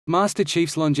Master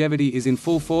Chief's longevity is in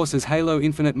full force as Halo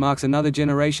Infinite marks another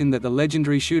generation that the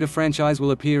legendary shooter franchise will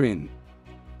appear in.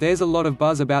 There's a lot of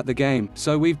buzz about the game,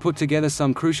 so we've put together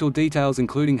some crucial details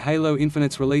including Halo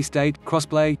Infinite's release date,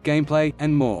 crossplay, gameplay,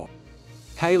 and more.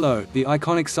 Halo, the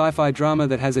iconic sci-fi drama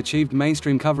that has achieved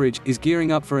mainstream coverage, is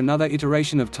gearing up for another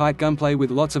iteration of tight gunplay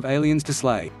with lots of aliens to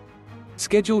slay.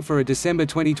 Scheduled for a December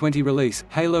 2020 release,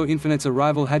 Halo Infinite's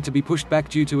arrival had to be pushed back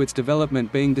due to its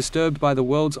development being disturbed by the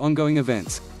world's ongoing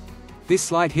events. This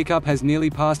slight hiccup has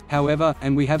nearly passed, however,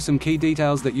 and we have some key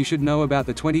details that you should know about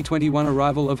the 2021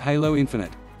 arrival of Halo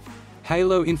Infinite.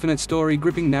 Halo Infinite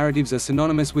story-gripping narratives are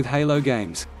synonymous with Halo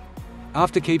games.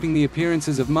 After keeping the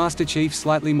appearances of Master Chief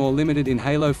slightly more limited in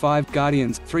Halo 5,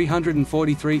 Guardians,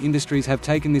 Industries have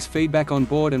taken this feedback on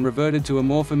board and reverted to a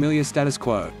more familiar status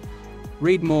quo.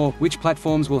 Read more. Which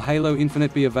platforms will Halo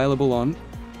Infinite be available on?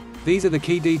 These are the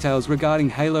key details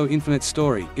regarding Halo Infinite's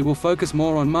story. It will focus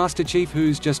more on Master Chief,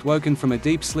 who's just woken from a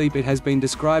deep sleep. It has been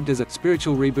described as a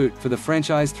spiritual reboot for the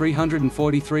franchise.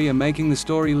 343 are making the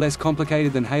story less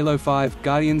complicated than Halo 5.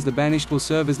 GuardiansThe Banished will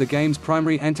serve as the game's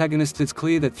primary antagonist. It's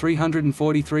clear that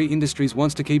 343 Industries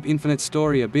wants to keep Infinite's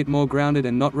story a bit more grounded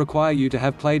and not require you to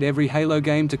have played every Halo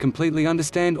game to completely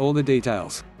understand all the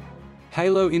details.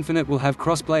 Halo Infinite will have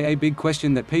crossplay. A big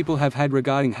question that people have had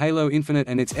regarding Halo Infinite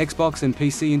and its Xbox and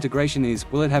PC integration is,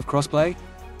 will it have crossplay?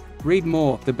 Read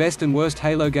more. The best and worst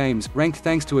Halo games, ranked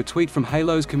thanks to a tweet from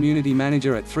Halo's community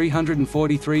manager at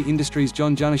 343 Industries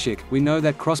John Junyszek. We know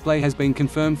that crossplay has been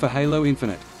confirmed for Halo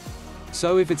Infinite.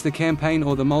 So if it's the campaign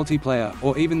or the multiplayer,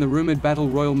 or even the rumored Battle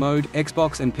Royale mode,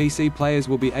 Xbox and PC players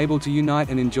will be able to unite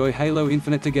and enjoy Halo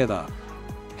Infinite together.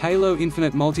 Halo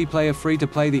Infinite multiplayer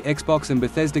free-to-play. The Xbox and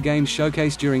Bethesda games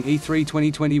showcased during E3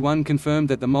 2021 confirmed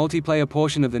that the multiplayer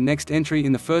portion of the next entry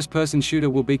in the first-person shooter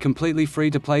will be completely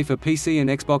free-to-play for PC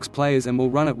and Xbox players and will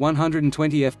run at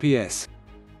 120 FPS.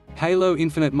 Halo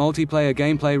Infinite multiplayer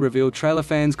gameplay revealed.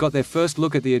 TrailerFans got their first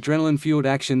look at the adrenaline-fueled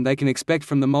action they can expect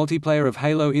from the multiplayer of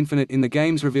Halo Infinite in the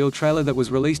game's reveal trailer that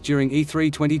was released during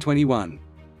E3 2021.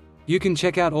 You can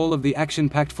check out all of the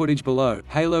action-packed footage below.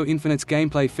 Halo Infinite's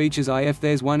gameplay features if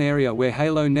there's one area where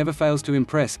Halo never fails to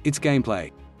impress, it's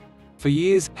gameplay. For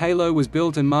years, Halo was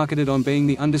built and marketed on being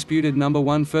the undisputed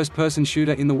 #1 first-person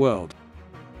shooter in the world.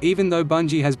 Even though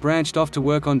Bungie has branched off to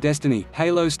work on Destiny,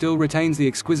 Halo still retains the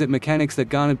exquisite mechanics that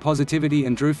garnered positivity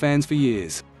and drew fans for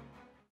years.